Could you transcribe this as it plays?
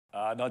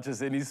Not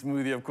just any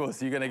smoothie, of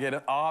course. You're going to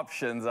get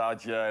options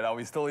out here. Now,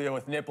 we're still here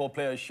with netball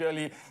player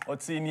Shirley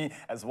Otsini,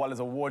 as well as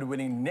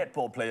award-winning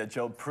netball player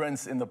Joe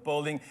Prince in the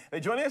building.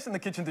 They're joining us in the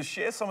kitchen to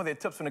share some of their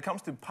tips when it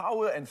comes to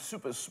power and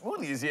super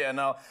smoothies here.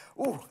 Now,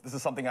 this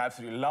is something I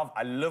absolutely love.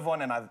 I live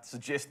on, and I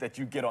suggest that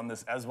you get on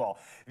this as well.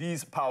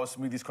 These power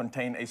smoothies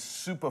contain a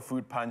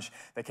superfood punch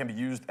that can be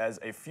used as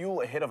a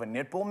fuel ahead of a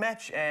netball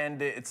match,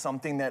 and it's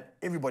something that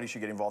everybody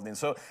should get involved in.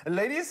 So,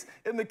 ladies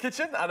in the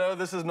kitchen, I know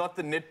this is not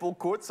the netball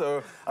court,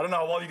 so I don't know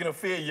how well you're going to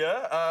fare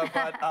here,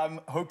 but I'm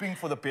hoping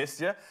for the best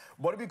here.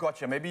 What have you got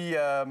here? Maybe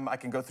I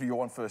can go through your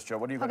one first, Joe.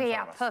 What are you going to try?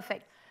 Okay, yeah,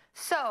 perfect.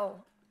 So,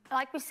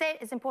 like we said,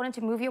 it's important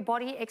to move your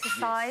body,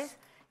 exercise,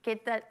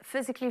 get that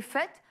physically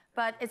fit,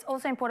 but it's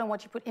also important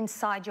what you put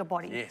inside your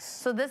body. Yes.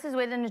 So this is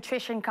where the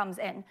nutrition comes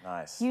in.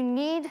 Nice. You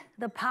need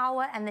the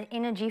power and the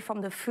energy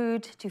from the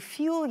food to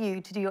fuel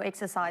you to do your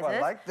exercises. Oh, I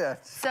like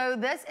that. So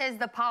this is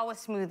the power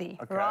smoothie,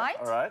 right?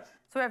 All right.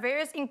 So we have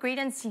various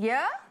ingredients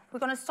here. We're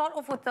going to start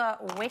off with the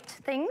wet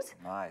things.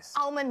 Nice.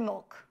 Almond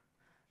milk.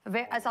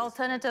 As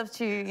alternative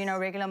to, you know,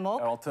 regular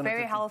milk.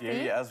 Very healthy. To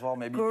dairy as well.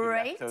 Maybe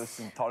great. If you're lactose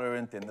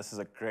intolerant, then this is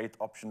a great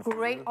option for you.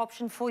 Great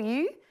option for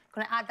you.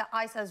 Going to add the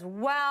ice as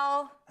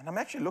well. And I'm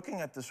actually looking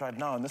at this right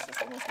now, and this is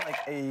almost like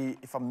a,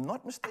 if I'm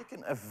not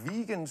mistaken, a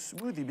vegan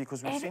smoothie,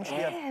 because we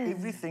essentially have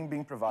everything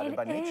being provided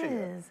by nature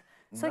here.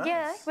 So nice.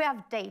 yeah, we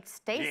have dates.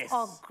 Dates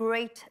are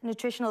great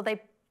nutritional.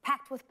 They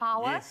packed with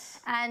power,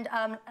 and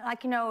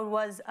like you know, it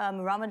was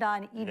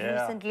Ramadan Eid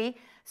recently.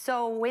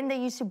 So when they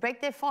used to break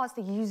their fast,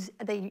 they use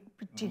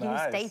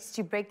dates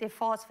to break their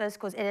fast first,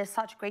 because it has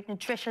such great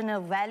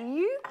nutritional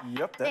value.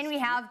 Yep. Then we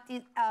have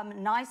the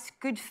nice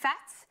good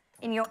fats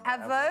in your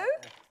avo.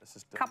 This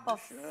is cup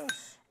of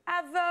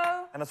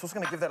avo. And it's also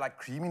going to give that like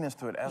creaminess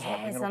to it as well.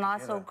 It's a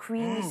nice little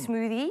creamy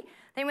smoothie.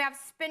 Then we have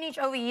spinach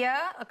over here,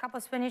 a cup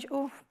of spinach.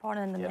 Oh,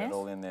 pardon the mess. Get it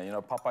all in there. You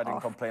know, Papa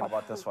didn't complain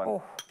about this one.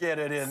 Get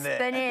it in there.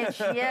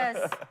 Spinach,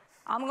 yes.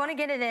 I'm going to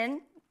get it in.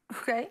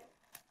 Okay.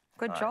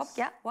 Good job.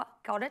 Yeah,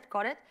 got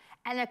it.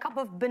 And a cup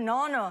of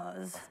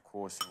bananas. Of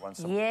course, you want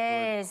some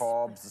good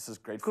carbs. This is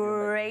great for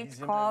your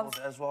magnesium levels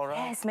as well,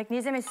 right? Yes,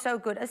 magnesium is so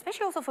good,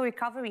 especially also for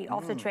recovery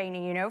after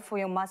training, you know, for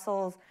your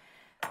muscles,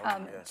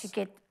 to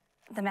get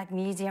the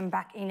magnesium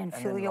back in and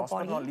fuel your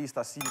body. Last but not least,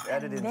 I see you've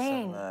added in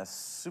some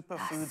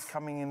superfoods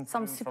coming in.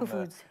 Some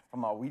superfoods.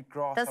 From our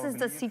wheatgrass. This is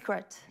the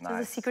secret. This is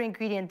the secret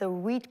ingredient, the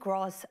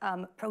wheatgrass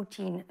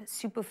protein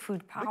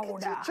superfood powder.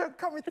 Look at you,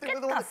 coming through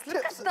with all the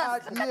tips.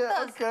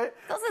 Okay.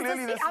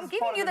 This is I'm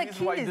giving you the keys.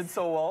 Why you did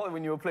so well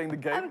when you were playing the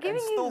game. I'm giving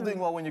and still doing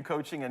well when you're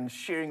coaching and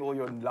sharing all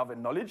your love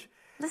and knowledge.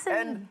 Listen.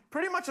 And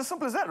pretty much as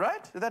simple as that,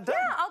 right? Is that done?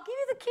 Yeah, I'll give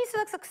you the keys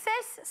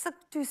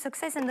to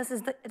success, and this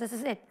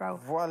is it, bro.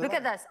 Voila. Look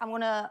at this.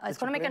 It's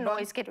gonna make a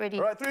noise. Get ready.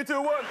 All right, 3, 2,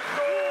 1, go!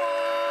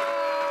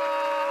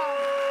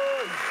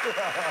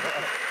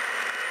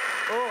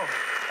 Oh,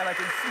 and I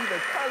can see the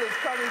colors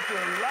coming to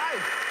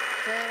life.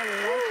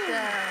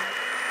 Delicious.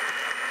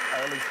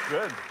 That looks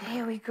good.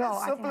 There we go.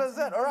 As simple as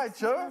that. All right,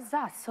 Joe.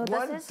 So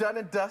one done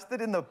and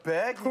dusted in the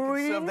bag. You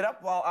can serve that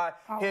up while I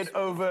head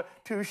over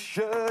to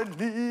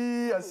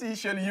Shirley. I see,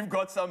 Shirley, you've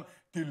got some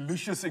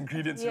delicious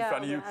ingredients in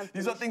front of you.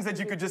 These are things that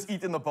you could just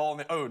eat in the bowl on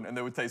their own and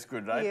they would taste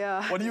good, right?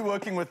 Yeah. What are you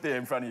working with there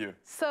in front of you?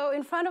 So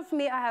in front of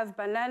me, I have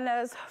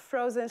bananas,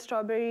 frozen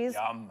strawberries,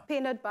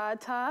 peanut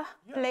butter,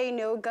 plain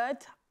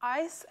yogurt,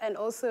 ice, and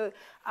also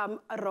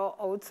raw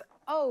oats.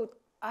 Oh,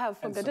 I have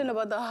forgotten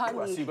about the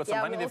honey. So you've got some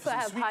honey there for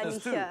some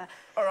sweetness too. Here.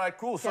 All right,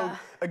 cool. So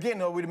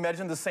again, we'd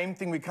imagine the same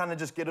thing. We kind of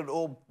just get it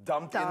all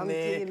dumped in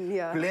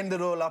there, blend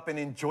it all up and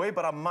enjoy.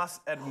 But I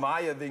must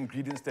admire the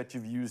ingredients that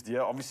you've used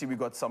here. Obviously, we've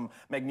got some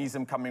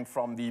magnesium coming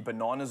from the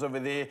bananas over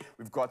there.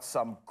 We've got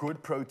some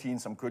good protein,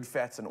 some good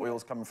fats and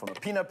oils coming from the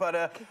peanut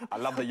butter. I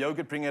love the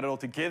yogurt, bringing it all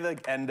together.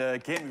 And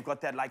again, we've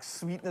got that like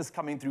sweetness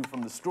coming through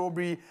from the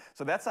strawberry.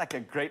 So that's like a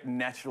great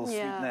natural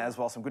sweetener as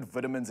well. Some good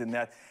vitamins in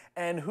that.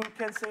 And who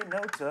can say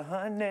no to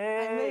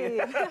honey?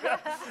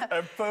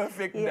 A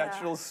perfect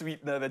natural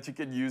sweetener that you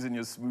can use in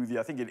your smoothie.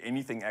 I think in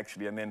anything,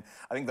 actually. And then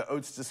I think the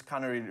oats just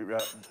kind of...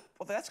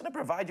 well, that's going to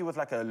provide you with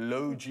like a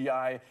low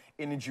GI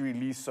energy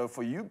release. So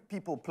for you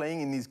people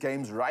playing in these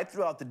games right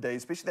throughout the day,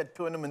 especially that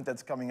tournament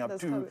that's coming up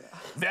too,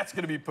 that's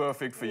going to be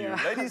perfect for you.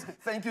 Ladies,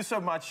 thank you so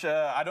much.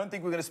 I don't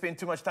think we're going to spend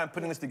too much time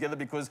putting this together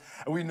because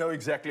we know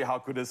exactly how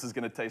good this is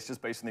going to taste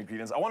just based on the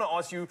ingredients. I want to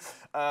ask you,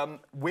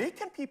 where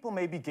can people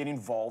maybe get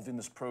involved in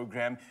this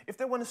program? If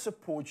they want to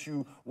support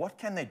you, what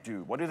can they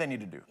do? What do they need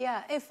to do?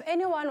 Yeah, if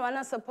anyone want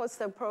to support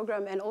the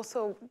program and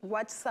also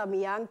watch some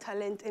young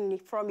talent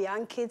from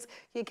young kids,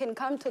 you can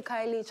come to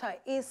Kailicha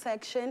East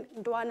Section,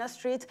 Dwana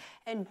Street,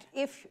 and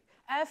if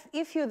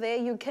you're there,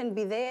 you can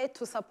be there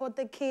to support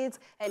the kids.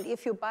 And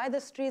if you're by the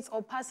streets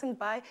or passing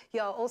by,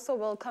 you are also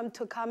welcome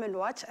to come and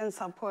watch and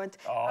support.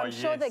 I'm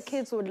sure the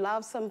kids would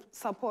love some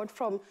support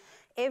from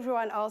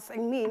everyone else. I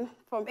mean,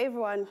 from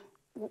everyone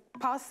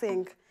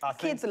passing.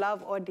 Kids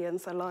love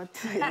audience a lot.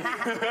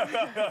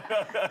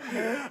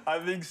 I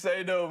think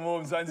say no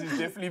more. Mzansi is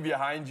definitely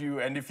behind you.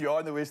 And if you are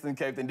in the Western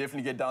Cape, then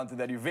definitely get down to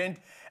that event.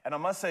 And I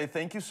must say,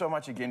 thank you so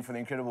much again for the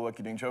incredible work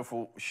you're doing, Joe,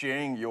 for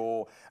sharing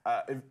your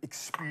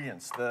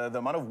experience, the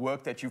amount of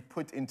work that you've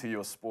put into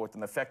your sport,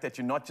 and the fact that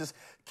you're not just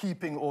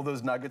keeping all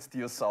those nuggets to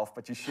yourself,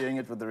 but you're sharing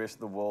it with the rest of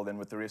the world and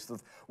with the rest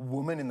of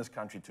women in this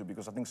country too,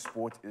 because I think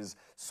sport is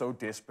so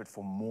desperate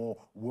for more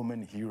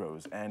women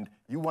heroes. And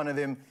you're one of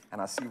them,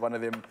 and I see one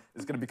of them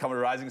is going to become a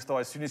rising star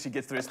as soon as she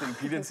gets the rest of the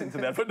ingredients into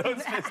that. But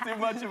don't stress too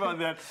much about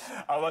that.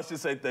 I must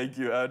just say thank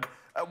you.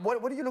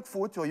 What do you look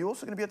forward to? Are you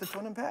also going to be at the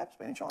tournament, perhaps,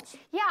 by any chance?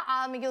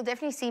 Yeah, you'll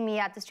definitely see me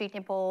at the street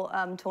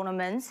netball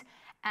tournaments.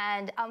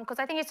 And because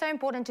I think it's so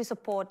important to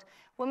support.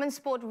 Women's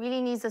sport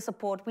really needs the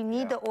support. We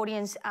need the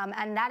audience,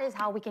 and that is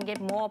how we can get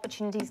more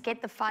opportunities,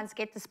 get the funds,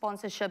 get the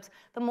sponsorships.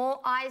 The more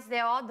eyes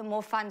there are, the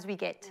more funds we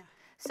get. Yeah.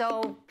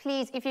 So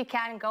please, if you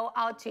can, go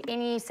out to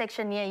any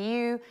section near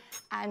you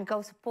and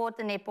go support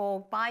the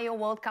netball, buy your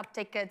World Cup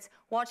tickets,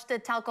 watch the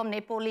Telkom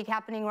Netball League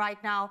happening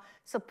right now,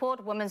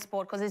 support women's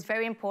sport, because it's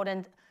very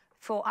important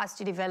for us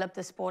to develop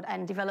the sport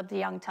and develop the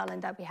young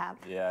talent that we have.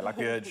 Yeah, like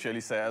we heard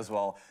Shirley say as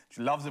well, she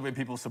loves it when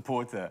people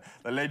support her.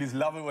 The ladies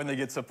love it when they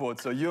get support.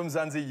 So you,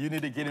 Mzansi, you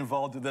need to get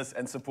involved with this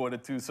and support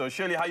it too. So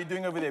Shirley, how are you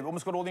doing over there?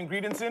 Almost got all the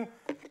ingredients in?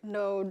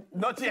 No.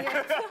 Not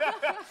yet.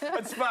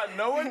 It's fun.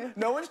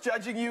 No one's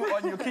judging you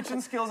on your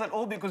kitchen skills at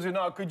all, because you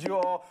know how good you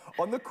are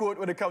on the court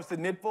when it comes to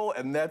netball,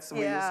 and that's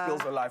where your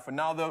skills are live. For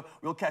now, though,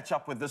 we'll catch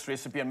up with this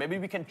recipe, and maybe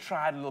we can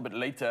try it a little bit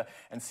later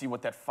and see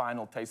what that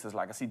final taste is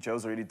like. I see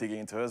Joe's already digging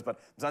into hers, but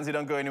Mzansi,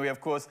 don't go anywhere, of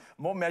course.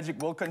 More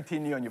magic will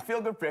continue on your Feel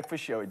Good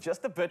Breakfast Show in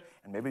just a bit,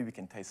 and maybe we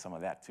can taste some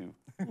of that too.